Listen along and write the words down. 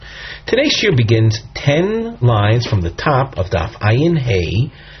Today's shir begins 10 lines from the top of Daf Ayin Hey.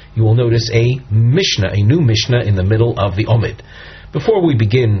 You will notice a Mishnah, a new Mishnah in the middle of the Omid. Before we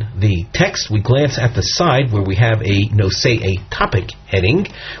begin the text, we glance at the side where we have a topic heading,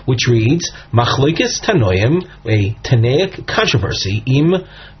 which reads, Machlokes Tanoim, a Tanaic controversy, im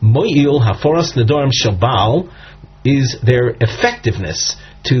mo'il haforas nedarim shel baal, is their effectiveness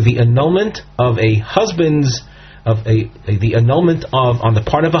to the annulment of a husband's, the annulment of, on the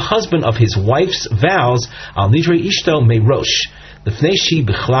part of a husband, of his wife's vows, al nidrei ishto meirosh, lifnei shi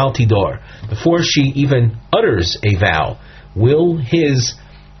bichlal tidor, before she even utters a vow. Will his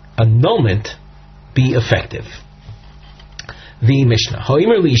annulment be effective? The Mishnah.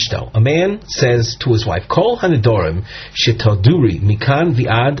 Ha'omer li'ishto. A man says to his wife, Kol hanedarim shetaduri mikan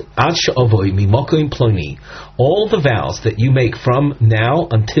vi'ad ad she'avoi mimokim ploni. All the vows that you make from now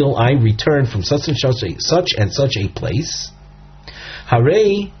until I return from such and such a place.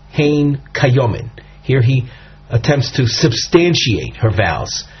 Harei hein kayomin. Here he attempts to substantiate her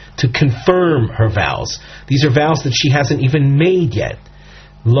vows, to confirm her vows. These are vows that she hasn't even made yet.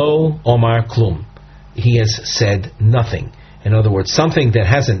 Lo omar klum. He has said nothing. In other words, something that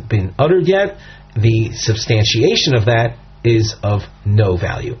hasn't been uttered yet, the substantiation of that is of no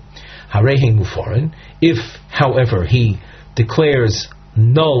value. Harehe muforin. If, however, he declares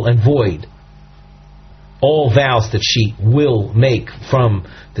null and void all vows that she will make from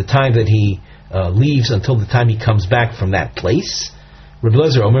the time that he leaves until the time he comes back from that place, Rebbe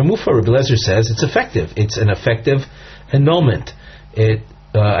Lezer Omer Mufa. Rebbe Lezer says it's effective. It's an effective annulment. And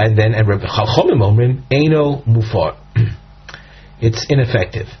Rebbe Chachomim Omrim Eino Mufar. It's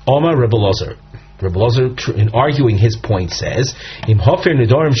ineffective. Omar Rebbe Lezer. Rebbe Lezer, in arguing his point, says, Im Hofer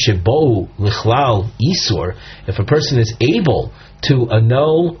Nedarim Shebo Lichlal Isur. If a person is able to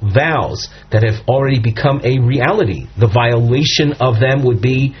annul vows that have already become a reality, the violation of them would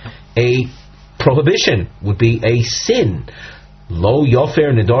be a prohibition, would be a sin. Lo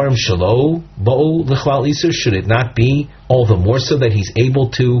yofer nedarim shelo bo'u lichlal isur. Should it not be all the more so that he's able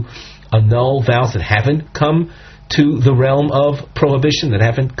to annul vows that haven't come to the realm of prohibition, that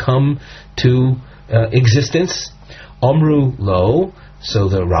haven't come to existence? Omru lo. So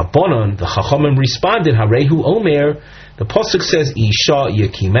the Rabbanon, the Chachamim, responded, Harehu Omer. The pasuk says, Isha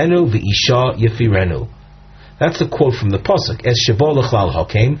yekimenu v'isha yefirenu. That's a quote from the pasuk. Es shebo lichlal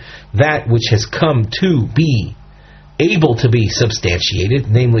hakem, that which has come to be able to be substantiated,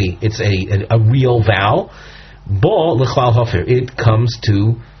 namely it's a real vow. Bo lichlal hafer, it comes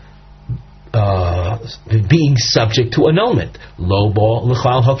to being subject to annulment. Lo bo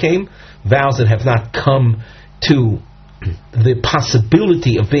lichlal hakem, vows that have not come to the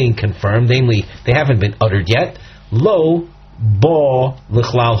possibility of being confirmed, namely they haven't been uttered yet. Lo bo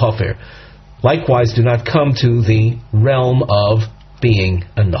lichlal hafer, likewise do not come to the realm of being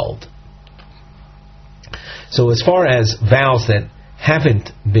annulled. So as far as vows that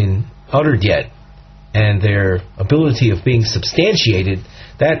haven't been uttered yet and their ability of being substantiated,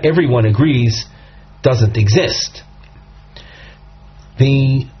 that everyone agrees doesn't exist.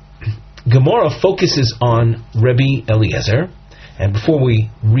 The Gemara focuses on Rabbi Eliezer, and before we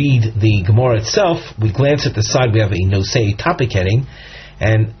read the Gemara itself, we glance at the side. We have a nosei topic heading,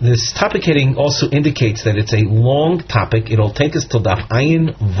 and this topic heading also indicates that it's a long topic. It'll take us till Daf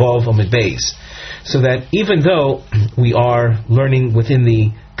Ayin Vav Amud Beis. So that even though we are learning within the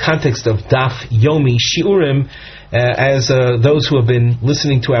context of Daf Yomi Shiurim, as those who have been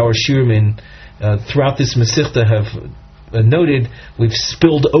listening to our Shiurim throughout this Masechta have noted, we've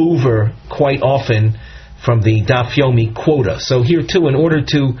spilled over quite often from the Daf Yomi quota. So here too, in order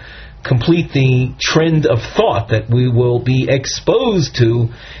to complete the trend of thought that we will be exposed to,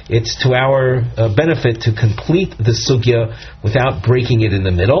 it's to our benefit to complete the sugya without breaking it in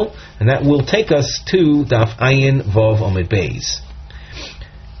the middle, and that will take us to Daf Ayin Vav Amud Beis.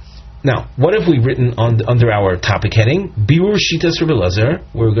 Now, what have we written under our topic heading? Birur Shitas Rebbe Lezer.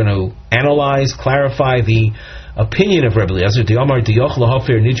 We're going to analyze, clarify the opinion of Rebbe Lezer. Di'amar diyoch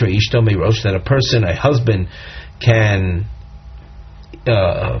lahofer nidra ishto meirosh, that a person, a husband, can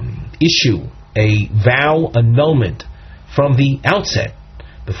issue a vow annulment from the outset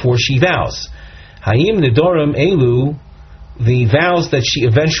before she vows. Hayim nedarim elu, the vows that she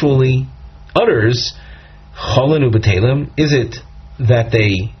eventually utters, cholenu b'telim, is it that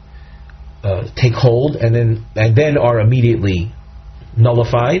they take hold and then are immediately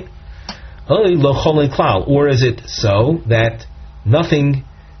nullified? Or is it so that nothing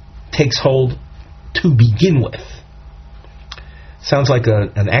takes hold to begin with? Sounds like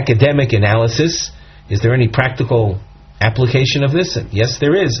an academic analysis. Is there any practical application of this? And yes,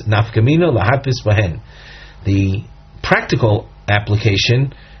 there is. Nafkamina lahapis bahen. The practical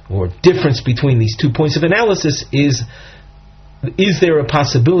application or difference between these 2 points of analysis is there a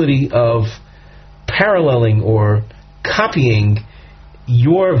possibility of paralleling or copying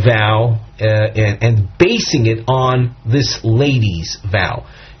your vow and basing it on this lady's vow.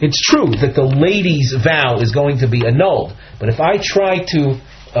 It's true that the lady's vow is going to be annulled, but if I try to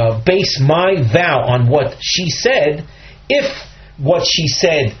base my vow on what she said, if what she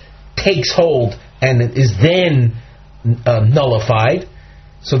said takes hold and is then nullified,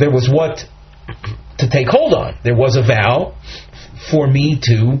 so there was what to take hold on. There was a vow for me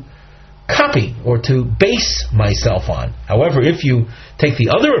to copy or to base myself on. However, if you take the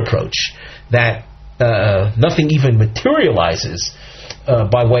other approach, that nothing even materializes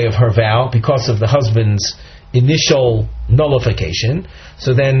by way of her vow because of the husband's initial nullification,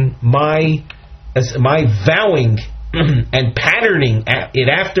 so then my vowing and patterning it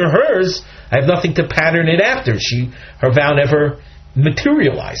after hers, I have nothing to pattern it after. Her vow never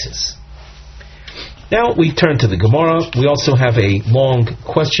materializes. Now we turn to the Gemara. We also have a long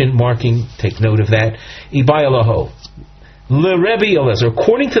question marking. Take note of that. Ibayalaho. L'Rebbe Elazar.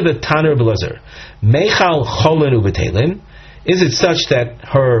 According to the Tanur Elazar, Mechal Cholen Ubetelin, is it such that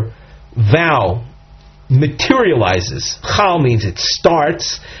her vow materializes? Chal means it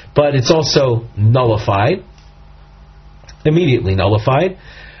starts, but it's also nullified, immediately nullified.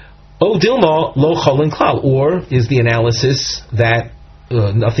 O Dilma Lo Cholen Klal, or is the analysis that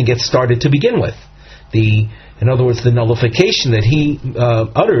nothing gets started to begin with? In other words, the nullification that he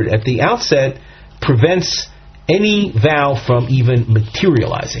uttered at the outset prevents any vow from even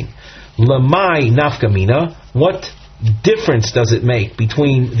materializing. Lamai nafkamina, what difference does it make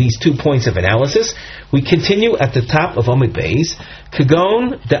between these 2 points of analysis? We continue at the top of Amud Beis.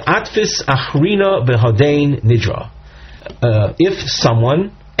 Kagon de atfis achrina behadein nidra. If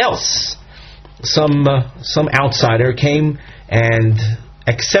someone else, some outsider came and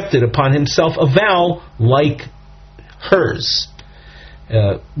accepted upon himself a vow like hers.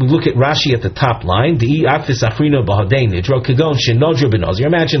 We look at Rashi at the top line.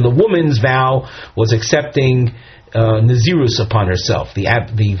 Imagine the woman's vow was accepting Nazirus upon herself,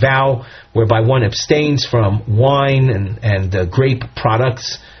 the vow whereby one abstains from wine and grape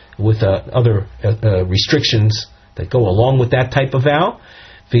products with other restrictions that go along with that type of vow.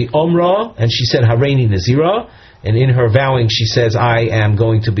 The Omra, and she said Hareini Nazira, and in her vowing she says, I am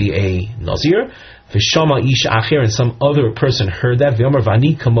going to be a Nazir. V'shama ish acher, and some other person heard that. V'yomer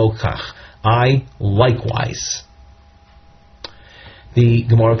v'ani kamokach, I likewise. The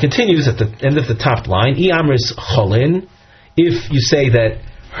Gemara continues at the end of the top line. I'amris cholin, if you say that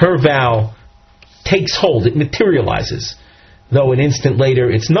her vow takes hold, it materializes, though an instant later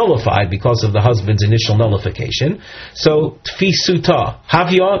it's nullified because of the husband's initial nullification. So tfisuta,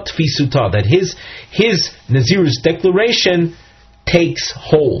 havya tfisuta, that his Nazir's declaration takes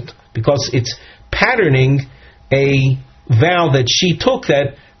hold because it's patterning a vow that she took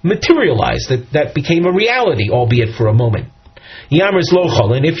that materialized, that became a reality, albeit for a moment. Yamers lo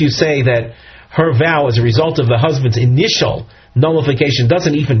cholin, if you say that her vow as a result of the husband's initial nullification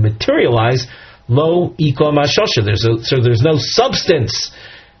doesn't even materialize, lo iko mashosha, there's no substance.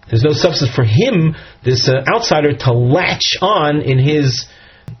 There's no substance for him, this outsider, to latch on in his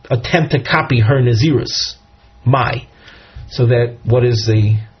attempt to copy her Nazirus. So that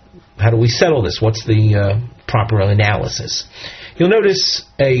how do we settle this? What's the proper analysis? You'll notice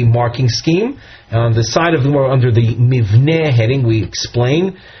a marking scheme. On the side of the Gemara under the Mivneh heading, we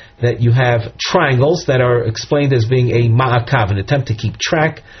explain that you have triangles that are explained as being a ma'akav, an attempt to keep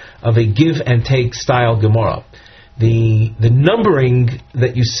track of a give and take style Gemara. The numbering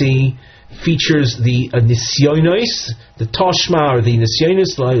that you see features the nisyonos, the toshma, or the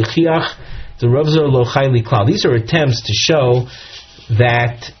nisyonos lo'chiach, the ravzor lo'chayli klal. These are attempts to show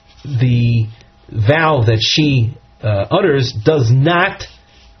that the vow that she utters does not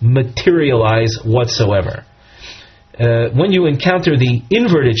materialize whatsoever. When you encounter the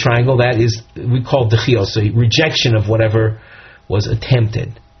inverted triangle, that is, we call dechios, a rejection of whatever was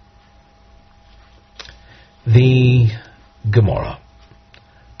attempted. The Gemara.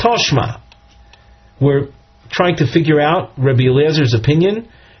 Toshma. We're trying to figure out Rabbi Eliezer's opinion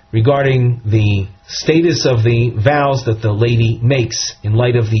regarding the status of the vows that the lady makes in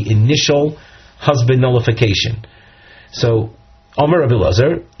light of the initial husband nullification. So, Omer Rabbi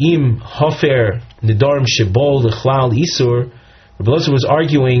Eliezer, im hofer nedarim shebol lechlal isur, Rabbi Eliezer was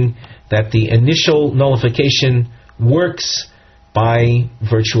arguing that the initial nullification works by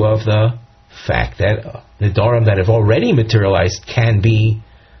virtue of the fact that nedarim that have already materialized can be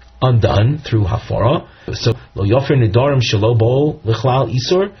undone through hafara. So, lo yofer nedarim shelo bol lechlal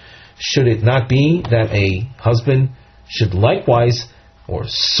isur, should it not be that a husband should likewise, or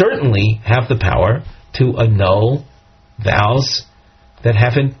certainly have the power to annul vows that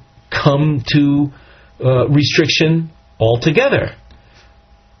haven't come to restriction altogether.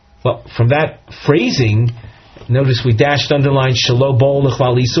 Well, from that phrasing, notice we dashed underline shelo bo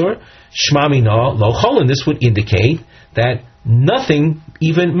l'chlal isur shmamina lo cholin. This would indicate that nothing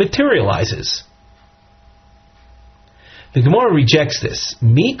even materializes. The Gemara rejects this.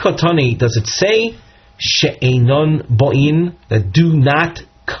 Mi kotani, does it say she'enon bo'in, that do not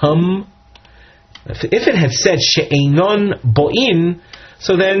come? If it had said she'enon bo'in,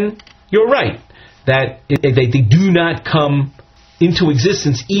 so then you're right, that they do not come into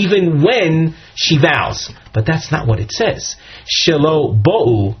existence even when she vows. But that's not what it says. Shelo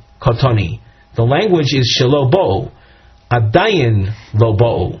bo'u kotani. The language is shelo bo'u. Adayin lo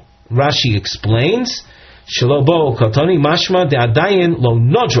bo'u. Rashi explains, shelo bo'u kotani mashma de adayin lo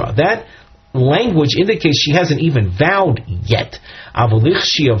nodra. That language indicates she hasn't even vowed yet.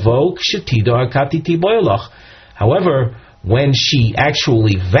 However, when she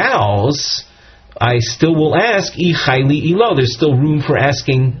actually vows, I still will ask, there's still room for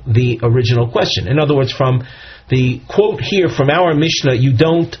asking the original question. In other words, from the quote here from our Mishnah, you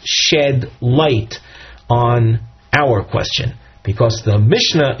don't shed light on our question, because the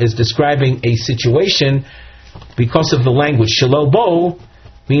Mishnah is describing a situation because of the language shelo bo,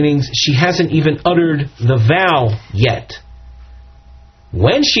 meaning she hasn't even uttered the vow yet.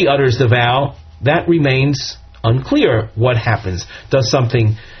 When she utters the vow, that remains unclear what happens. Does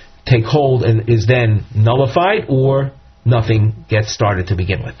something take hold and is then nullified, or nothing gets started to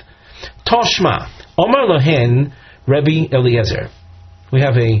begin with? Toshma, Omar Lohen, Rebbe Eliezer. We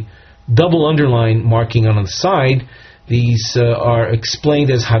have a double underline marking on the side. These are explained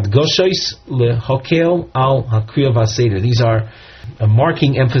as Hadgoshois lehokel al hakriya vaseder. These are a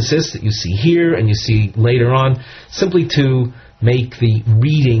marking emphasis that you see here and you see later on, simply to make the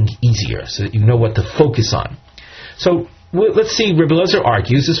reading easier, so that you know what to focus on. So let's see, Rebbe Eliezer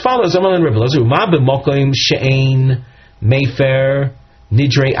argues as follows. Amalan Rebbe Eliezer, ma b'mokim she'ein mefer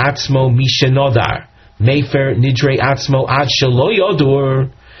nidrei atzmo mishenodar, mefer nidrei atzmo ad shelo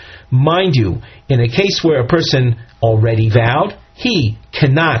yodur. Mind you, in a case where a person already vowed, he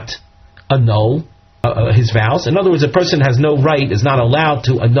cannot annul his vows. In other words, a person has no right, is not allowed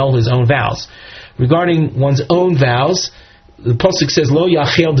to annul his own vows. Regarding one's own vows, the Pasuk says, Lo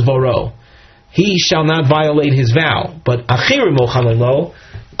yachel dvoro. He shall not violate his vow. But achirim ochalelo,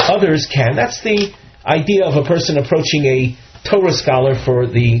 others can. That's the idea of a person approaching a Torah scholar for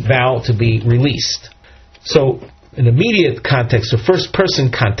the vow to be released. So, in immediate context, or first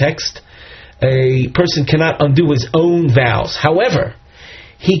person context, a person cannot undo his own vows. However,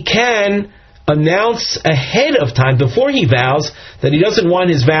 he can announce ahead of time, before he vows, that he doesn't want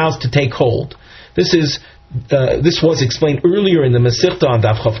his vows to take hold. This was explained earlier in the Masechta on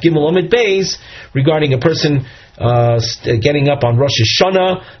Daf Gimel Amud Beis regarding a person getting up on Rosh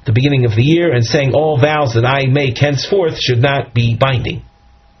Hashanah, the beginning of the year, and saying all vows that I make henceforth should not be binding.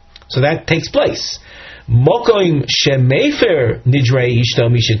 So that takes place. Mokoim shemefer nidrei ishto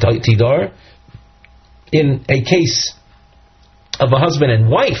mishetidor. In a case of a husband and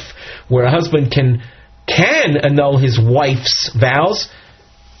wife, where a husband can annul his wife's vows,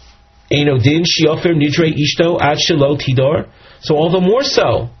 Eino din shiofer nidrei ishto ad shelo tidor. So all the more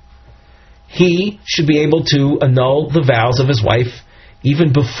so, he should be able to annul the vows of his wife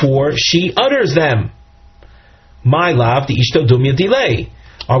even before she utters them. My love, the ishto dumya delay.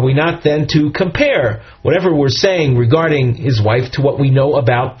 Are we not then to compare whatever we're saying regarding his wife to what we know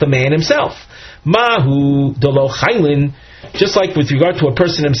about the man himself? Mahu dolo chaylin, just like with regard to a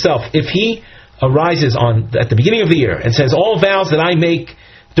person himself, if he arises at the beginning of the year and says all vows that I make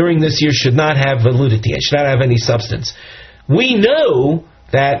during this year should not have validity, it should not have any substance, we know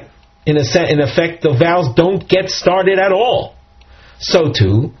that in effect the vows don't get started at all. So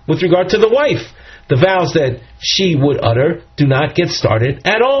too with regard to the wife, the vows that she would utter do not get started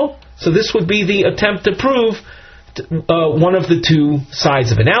at all. So this would be the attempt to prove one of the two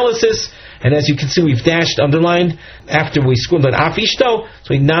sides of analysis. And as you can see, we've underlined, after we squirreled an afishto,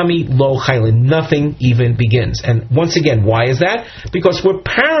 so nami lo chaylin, nothing even begins. And once again, why is that? Because we're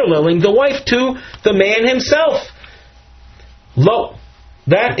paralleling the wife to the man himself. Lo,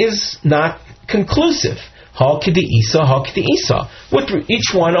 that is not conclusive. Ha k'di isa, with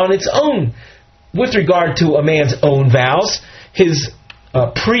each one on its own. With regard to a man's own vows, his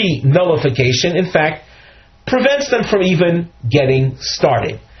pre-nullification, in fact, prevents them from even getting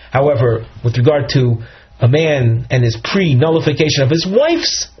started. However, with regard to a man and his pre-nullification of his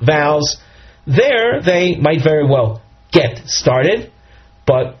wife's vows, there they might very well get started,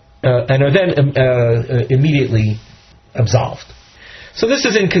 but and are then immediately absolved. So this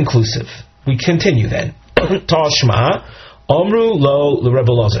is inconclusive. We continue then. Tashma, Omru lo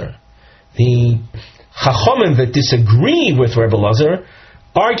Rebbe Lazar. The Chachamim that disagree with Rebbe Lazar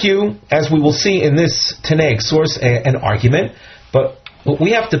argue, as we will see in this Tanaic source, an argument. But what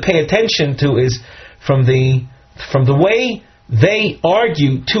we have to pay attention to is from the way they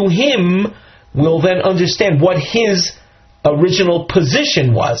argue to him, we'll then understand what his original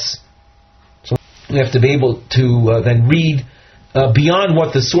position was. So we have to be able to then read beyond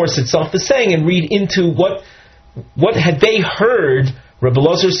what the source itself is saying and read into what had they heard Rebbe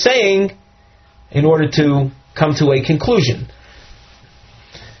Lazar saying in order to come to a conclusion.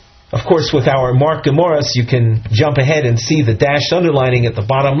 Of course, with our Mark Gemaras, you can jump ahead and see the dashed underlining at the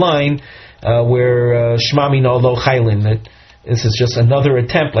bottom line where Shema Mino Lo Chaylin, that this is just another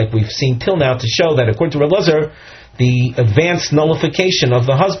attempt, like we've seen till now, to show that according to Rebbe Lazar, the advanced nullification of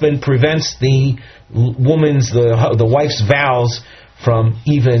the husband prevents the wife's vows from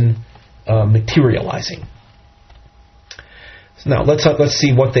even materializing. So now let's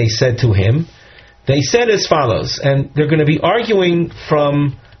see what they said to him. They said as follows, and they're going to be arguing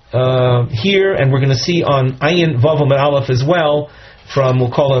from here, and we're going to see on Ayin Vav and Aleph as well, from,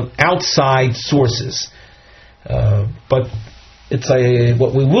 we'll call them outside sources. But it's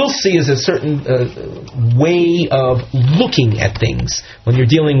what we will see is a certain way of looking at things when you're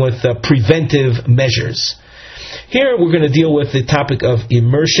dealing with preventive measures. Here we're going to deal with the topic of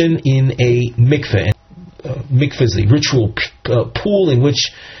immersion in a mikveh. Mikveh is the ritual pool in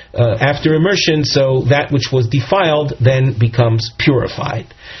which after immersion, so that which was defiled then becomes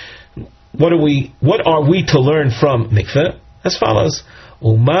purified. What are we to learn from mikveh? As follows: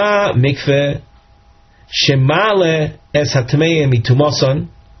 Uma mikveh shemale es hatmei mitumason,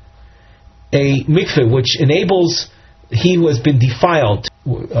 a mikveh which enables he who has been defiled,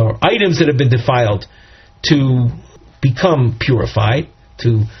 or items that have been defiled, to become purified,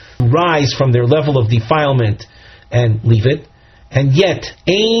 to rise from their level of defilement and leave it. And yet,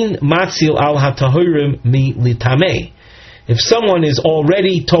 ein matzil al hatahirim mi litamei. If someone is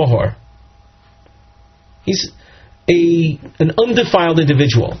already tohor, he's an undefiled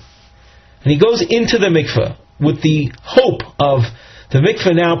individual, and he goes into the mikveh with the hope of the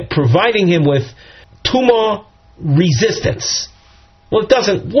mikveh now providing him with tumah resistance. Well, it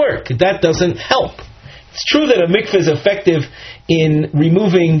doesn't work. That doesn't help. It's true that a mikveh is effective in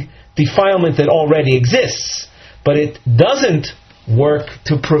removing defilement that already exists, but it doesn't work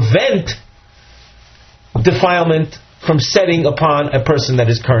to prevent defilement from setting upon a person that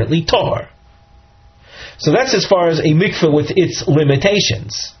is currently tahor. So that's as far as a mikveh with its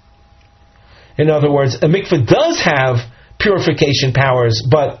limitations. In other words, a mikveh does have purification powers,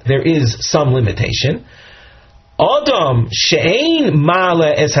 but there is some limitation. Adam she'ein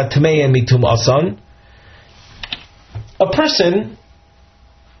ma'ale es hatmei mitum asan. A person,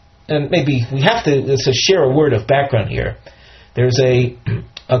 and maybe we have to share a word of background here. There's a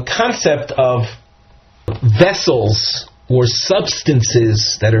concept of vessels or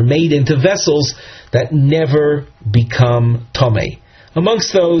substances that are made into vessels that never become tomei.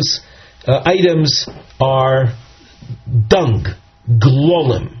 Amongst those items are dung,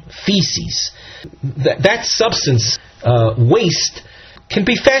 glolim, feces. That substance, waste, can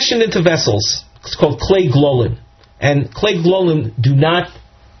be fashioned into vessels. It's called clay glolim. And clay glolim do not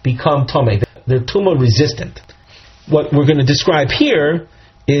become tomei. They're tumah resistant. What we're going to describe here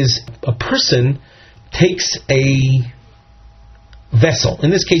is a person takes a vessel,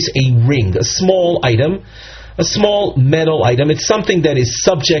 in this case a ring, a small item, a small metal item. It's something that is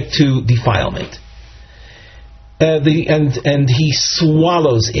subject to defilement. And he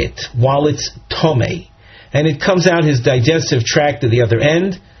swallows it while it's tomei. And it comes out his digestive tract at the other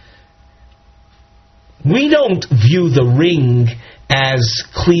end. We don't view the ring as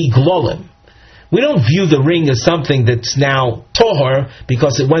kli glolim. We don't view the ring as something that's now tohor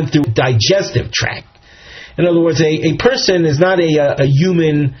because it went through digestive tract. In other words, a person is not a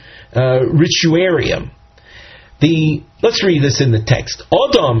human rituarium. Let's read this in the text.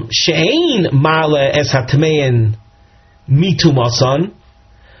 Adam she'ein ma'ale es hatmein mitumasan.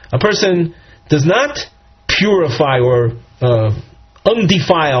 A person does not purify or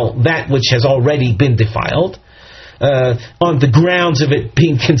undefile that which has already been defiled, on the grounds of it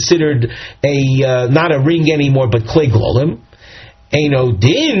being considered not a ring anymore, but clay glolim. Eino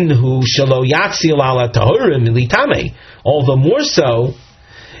din hu shelo yatzil ala tahurim militame. All the more so,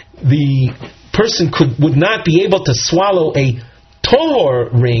 the person would not be able to swallow a tahor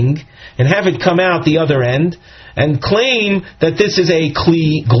ring and have it come out the other end and claim that this is a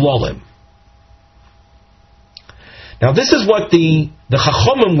kli glolim. Now this is what the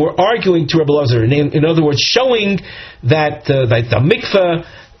Chachomim were arguing to Rebbe Elazar. In other words, showing that the mikveh,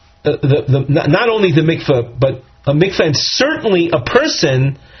 not only the mikveh, but a mikveh and certainly a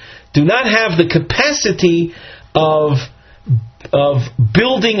person do not have the capacity of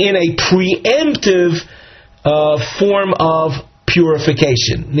building in a preemptive form of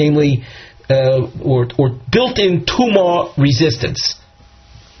purification, namely, or built-in tumah resistance.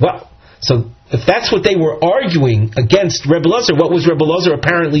 Well, so if that's what they were arguing against Rebbe Elazar, what was Rebbe Elazar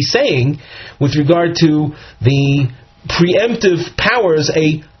apparently saying with regard to the preemptive powers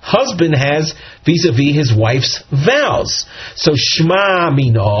a husband has vis-a-vis his wife's vows? So Shema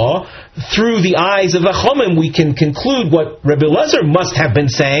Mina, through the eyes of the Chomim, we can conclude what Rebbe Elazar must have been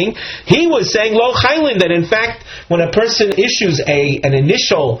saying. He was saying Lo Chaylin, that in fact when a person issues an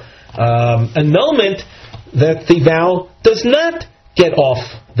initial annulment, that the vow does not get off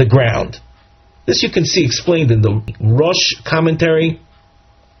the ground. This you can see explained in the Rosh commentary.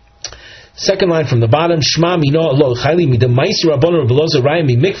 Second line from the bottom, Shema Mina Lo Chayli Midamaisi Rabbanon Rebbe Elazar Raya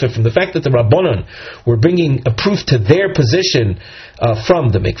Mi Mikveh, from the fact that the Rabbanon were bringing a proof to their position from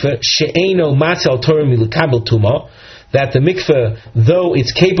the mikveh, She'eino Matzel Torah Milakabel Tuma, that the mikveh, though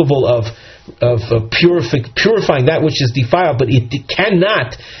it's capable of purifying that which is defiled, but it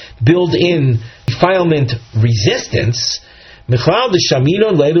cannot build in defilement resistance. It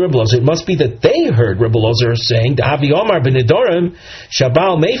must be that they heard Rebbe Elazar saying, Nedarim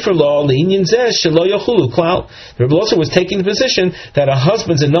Shabal Mefer Lo Le'inyan Zeh Shelo Yochulu Klal. Rebbe Elazar was taking the position that a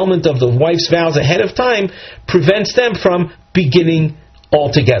husband's annulment of the wife's vows ahead of time prevents them from beginning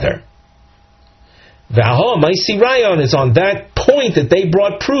altogether. V'aho Maisi Rayon is on that point that they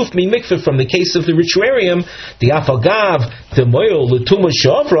brought proof mi mikveh from the case of the rituarium, the afagav the moil l'tuma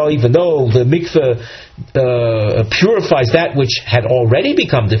shavra, even though the mikveh purifies that which had already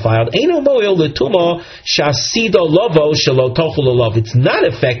become defiled. Eino moil l'tuma shasido lovo shelo tochul lov. It's not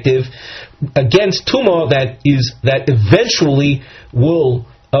effective against tuma that eventually will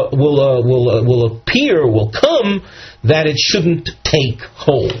appear, will come, that it shouldn't take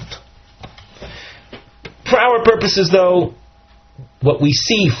hold. For our purposes, though, what we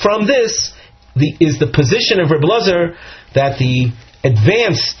see from this is the position of Rebbe Elazar that the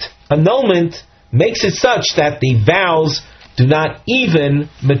advanced annulment makes it such that the vows do not even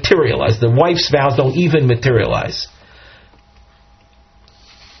materialize. The wife's vows don't even materialize.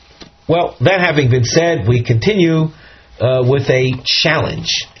 Well, that having been said, we continue with a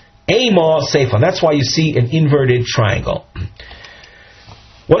challenge. Amah Seifan. That's why you see an inverted triangle.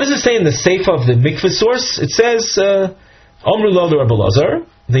 What does it say in the Seifa of the mikveh source? It says, Omru lo Rebbe Elazar,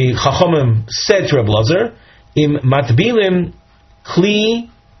 the Chachomim said to Rebbe Elazar, Im matbilim kli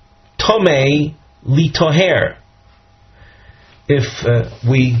tomei litoher. If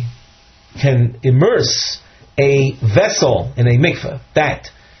we can immerse a vessel in a mikveh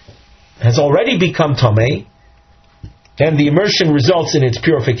that has already become tomei, and the immersion results in its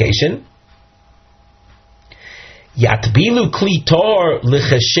purification, Yatbilu kli tor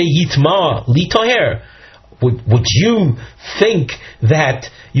l'chesheyitma litoher. Would you think that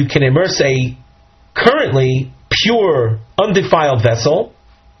you can immerse a currently pure, undefiled vessel,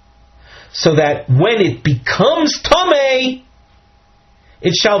 so that when it becomes tamei,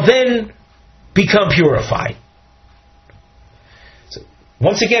 it shall then become purified?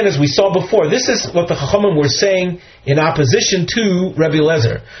 Once again, as we saw before, this is what the Chachamim were saying in opposition to Rebbe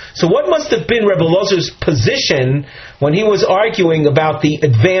Elazar. So what must have been Rebbe Elazar's position when he was arguing about the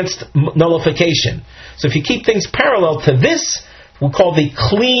advanced nullification? So if you keep things parallel to this, we call the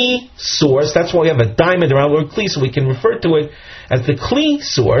Kli source. That's why we have a diamond around the word Kli, so we can refer to it as the Kli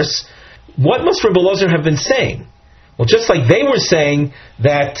source. What must Rebbe Elazar have been saying? Well, just like they were saying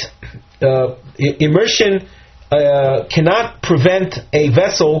that immersion cannot prevent a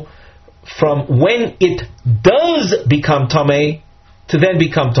vessel from, when it does become tamei, to then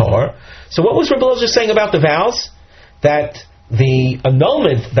become tahor. So what was Rebbe Elazar saying about the vows? That the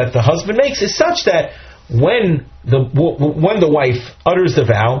annulment that the husband makes is such that when the wife utters the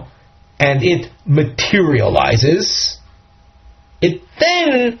vow and it materializes, it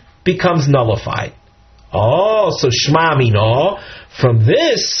then becomes nullified. Oh, so Shema Mina, from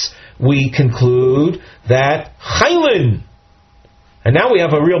this we conclude that Chaylin. And now we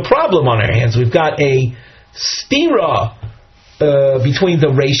have a real problem on our hands. We've got a stira between the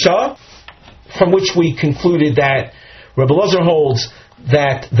Reisha, from which we concluded that Rebbe Elazar holds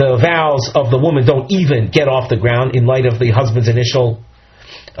that the vows of the woman don't even get off the ground in light of the husband's initial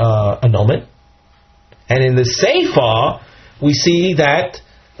annulment. And in the Seifa, we see that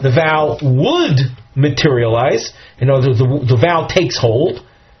the vow would materialize. In other words, the vow takes hold,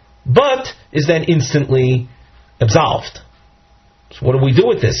 but is then instantly absolved. So what do we do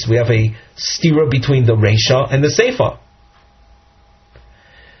with this? We have a stira between the Reisha and the Seifa.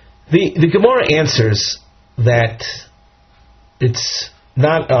 The Gemara answers that it's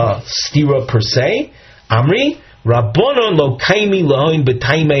not a stira per se. Amri, Rabbanon lo kaimi lahoin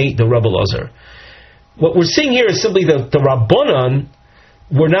b'taimei the Rebbe Elazar. What we're seeing here is simply that the Rabbanon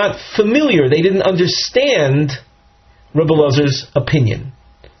were not familiar. They didn't understand Rebbe Elazar's opinion.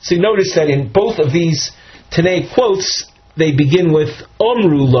 So you notice that in both of these Tanei quotes, they begin with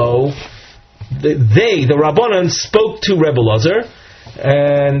Omru lo. The Rabbanon, spoke to Rebbe Elazar,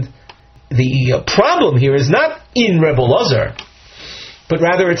 and the problem here is not in Rebbe Elazar, but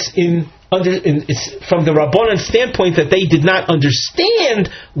rather it's it's from the Rabbanon standpoint that they did not understand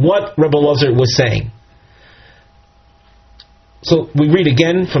what Rebbe Elazar was saying. So we read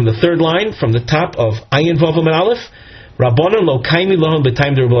again from the third line, from the top of Ayin Vav Amud Aleph. Rabbanon lo kaimi lohon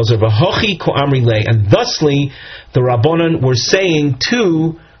b'taim de Rebbe Elazar v'hochi ko amri lei, and thusly the Rabbanon were saying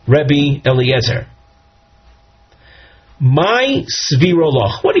to Rebbe Eliezer, my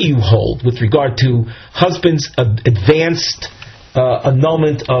sviroloch, what do you hold with regard to husband's advanced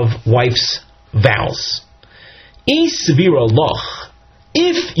annulment of wife's vows? I sviroloch,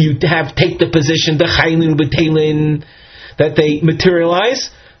 if you take the position the chaylin b'teilin, that they materialize,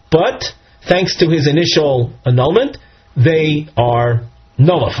 but thanks to his initial annulment, they are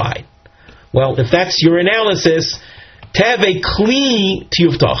nullified. Well, if that's your analysis, tev a kli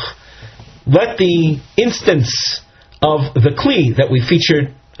tiyuvtach. Let the instance of the kli that we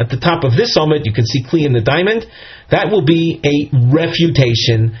featured at the top of this summit, you can see kli in the diamond, that will be a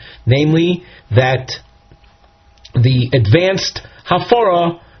refutation, namely that the advanced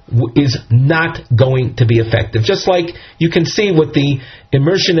hafara is not going to be effective. Just like you can see with the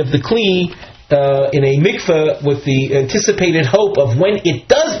immersion of the kli in a mikveh, with the anticipated hope of when it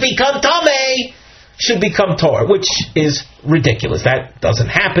does become tameh, should become tor, which is ridiculous. That doesn't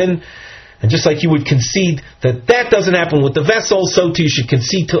happen. And just like you would concede that doesn't happen with the vessel, so too you should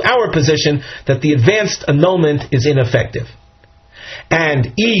concede to our position that the advanced annulment is ineffective.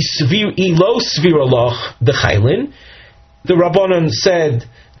 And lo sviroloch dechaylin, the Rabbanon said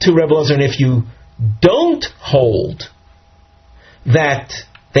to Rebbe Elazar, and if you don't hold that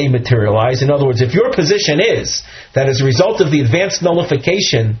they materialize, in other words, if your position is that as a result of the advanced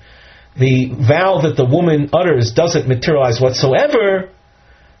nullification, the vow that the woman utters doesn't materialize whatsoever,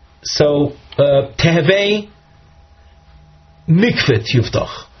 so tehevei mikveh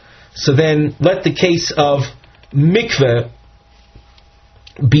yuftach. So then let the case of mikveh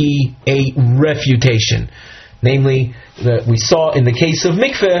be a refutation. Namely, we saw in the case of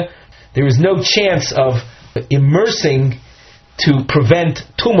mikveh, there is no chance of immersing to prevent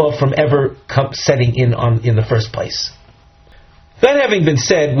tumah from ever setting in the first place. That having been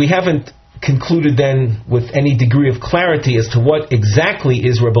said, we haven't concluded then with any degree of clarity as to what exactly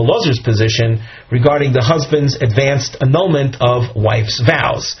is Rebbe Elazar's position regarding the husband's advanced annulment of wife's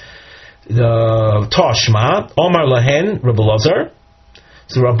vows. Toshma, Omar Lahen, Rebbe Elazar.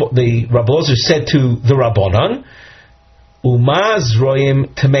 So the Rebbe Elazar said to the Rabbanon, Umaz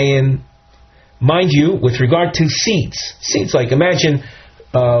royim tamein. Mind you, with regard to seeds like imagine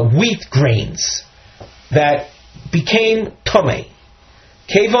wheat grains that became tomei.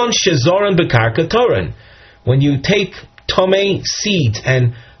 Kevon shezoran bekarka toran. When you take tomei seeds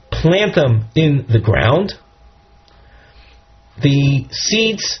and plant them in the ground, the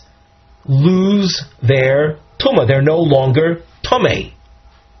seeds lose their tumah. They're no longer tomei.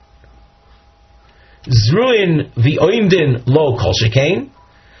 Zruin v'oimdin lo kol shekain.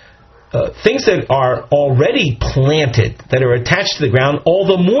 Things that are already planted, that are attached to the ground, all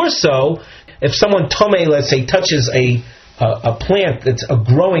the more so if someone tomei, let's say, touches a plant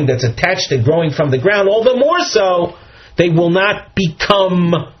that's attached and growing from the ground, all the more so they will not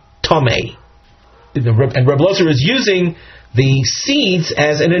become tomei. And Rebbe Elazar is using the seeds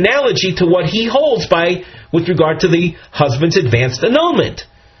as an analogy to what he holds with regard to the husband's advanced annulment.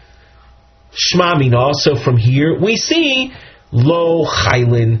 Shma mina, so from here we see lo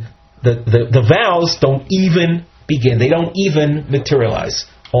chaylin, the vows don't even begin, they don't even materialize,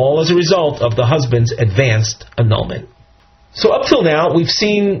 all as a result of the husband's advanced annulment. So up till now we've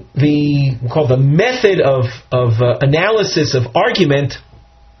seen the method of analysis of argument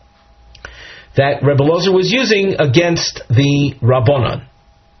that Rebbe Elazar was using against the Rabbanon.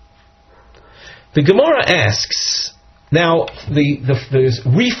 The Gemara asks, now there's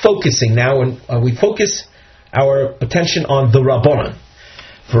refocusing now, and we focus our attention on the Rabbanon.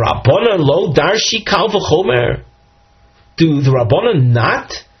 Rabbanon lo darshi kal v'chomer. Do the Rabbanon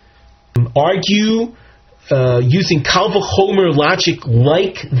not argue using kal v'chomer logic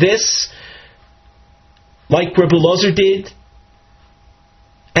like this? like Rebbe Lozer did,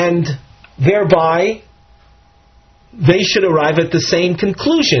 and thereby they should arrive at the same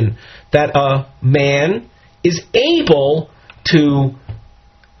conclusion, that a man is able to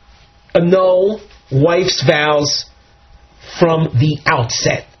annul wife's vows from the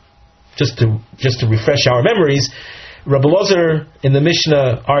outset. Just to refresh our memories, Rebbe Lozer in the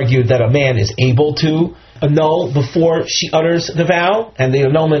Mishnah argued that a man is able to annul before she utters the vow, and the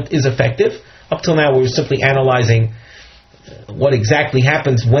annulment is effective. Up till now, we were simply analyzing what exactly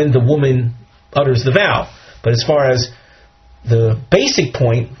happens when the woman utters the vow. But as far as the basic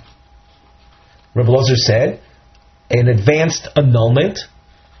point, Rebbe Lozer said an advanced annulment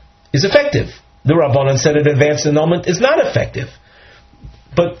is effective. The Rabbanan said an advanced annulment is not effective.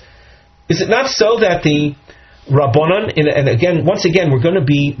 But is it not so that the Rabbanan, and again, once again, we're going to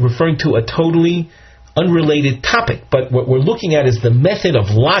be referring to a totally unrelated topic, but what we're looking at is the method of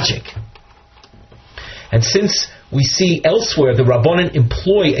logic. And since we see elsewhere the Rabbanan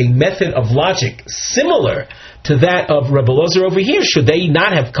employ a method of logic similar to that of Rebbe Lozer over here, should they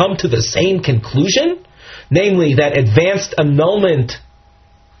not have come to the same conclusion? Namely, that advanced annulment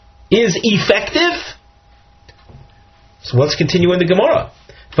is effective? So let's continue in the Gemara.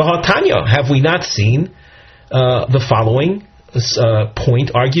 V'hatanya, have we not seen the following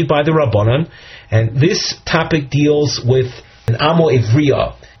point argued by the Rabbanan? And this topic deals with an Amo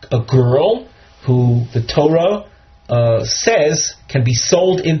Evriya, a girl who the Torah says can be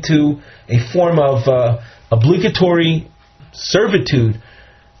sold into a form of obligatory servitude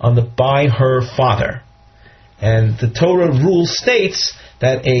by her father. And the Torah rule states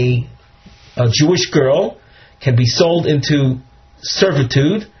that a Jewish girl can be sold into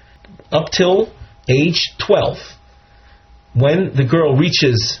servitude up till age 12. When the girl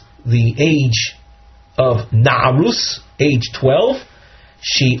reaches the age of Na'arus, age 12,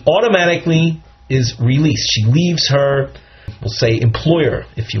 she automatically is released. She leaves her, we'll say, employer,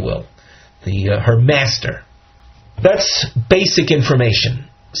 if you will, her master. That's basic information.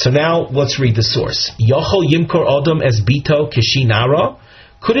 So now let's read the source. Yochol yimkor odom es bito kishinara.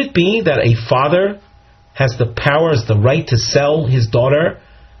 Could it be that a father has the power, has the right to sell his daughter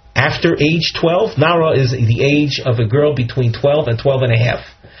after age 12? Nara is the age of a girl between 12 and 12 and a half.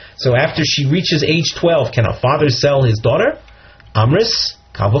 So after she reaches age 12, can a father sell his daughter? Amris,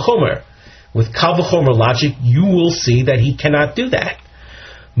 kal v'chomer. With kal v'chomer logic, you will see that he cannot do that.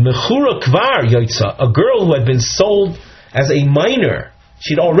 Mechura kvar yoitza, a girl who had been sold as a minor,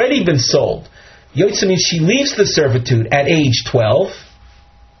 she'd already been sold. Yoitza means she leaves the servitude at age 12.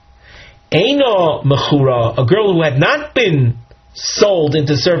 Eino mechura, a girl who had not been sold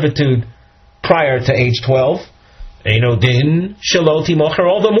into servitude prior to age 12. Eino din shaloti mocher,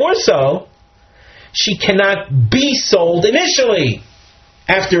 all the more so, she cannot be sold initially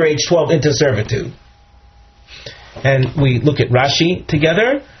after age 12 into servitude. And we look at Rashi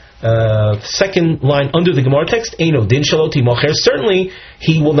together. Second line under the Gemara text, Eino din shaloti mocher, certainly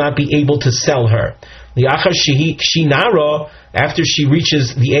he will not be able to sell her. Liachar shinara, after she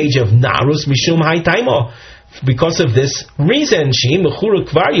reaches the age of narus mishum haytaimo, because of this reason,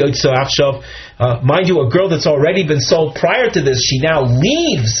 mind you, a girl that's already been sold prior to this, she now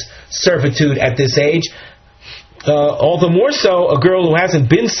leaves servitude at this age. All the more so, a girl who hasn't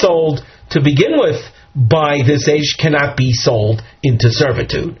been sold to begin with by this age cannot be sold into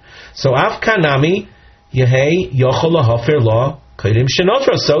servitude. So afkanami yehei yochol lahafer la kaidim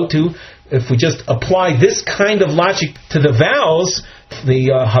shenotra. So too, if we just apply this kind of logic to the vows,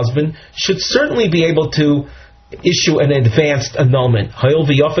 the husband should certainly be able to issue an advanced annulment.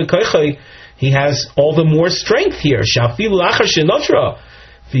 He has all the more strength here.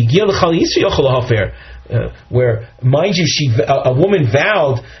 Where, mind you, a woman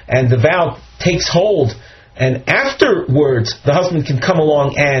vowed, and the vow takes hold, and afterwards the husband can come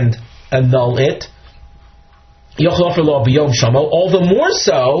along and annul it. All the more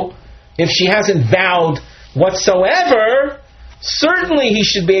so, if she hasn't vowed whatsoever, certainly he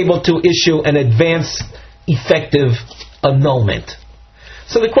should be able to issue an advanced effective annulment.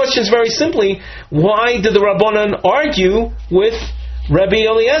 So the question is very simply, why did the Rabbanan argue with Rabbi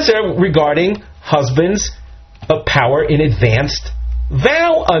Eliezer regarding husbands' power in advanced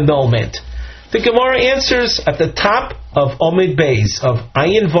vow annulment? The Gemara answers at the top of Omid Beis, of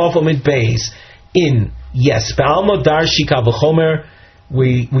Ayin Vav Omid Beis, in yes, Ba'al Modar Shika V'chomer.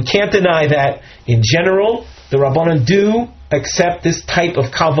 We can't deny that in general the Rabbanan do accept this type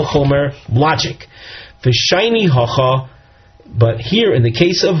of Kal V'chomer logic. The shiny hacha, but here in the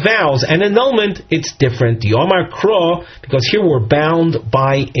case of vows and annulment, it's different. The Omar Kro, because here we're bound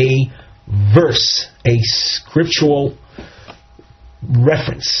by a verse, a scriptural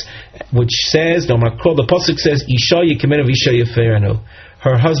reference, which says, the pasuk says, Isha yekimenu v'isha yeferenu.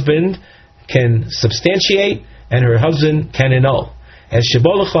 Her husband can substantiate and her husband can annul. As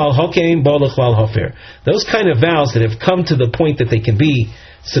shebolachal hokem bolachal hofer. Those kind of vows that have come to the point that they can be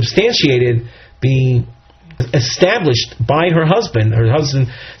substantiated, be established by her husband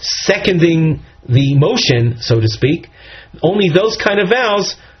seconding the motion, so to speak, only those kind of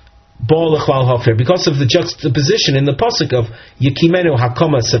vows, because of the juxtaposition in the pasuk of Yekimenu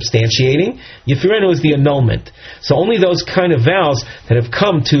Hakoma substantiating, Yefirenu is the annulment. So only those kind of vows that have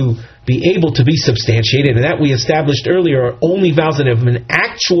come to be able to be substantiated, and that we established earlier, are only vows that have been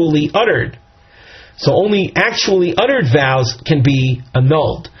actually uttered. So only actually uttered vows can be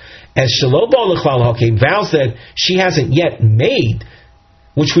annulled. As Shelo Ba'alachal Hakim, vows that she hasn't yet made,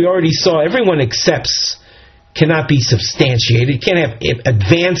 which we already saw everyone accepts, cannot be substantiated, can't have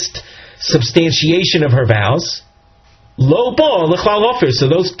advanced substantiation of her vows. Lo Ba'alachal Hafer, so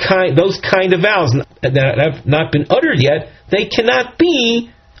those kind of vows that have not been uttered yet, they cannot be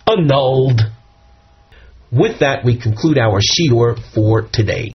annulled. With that, we conclude our shiur for today.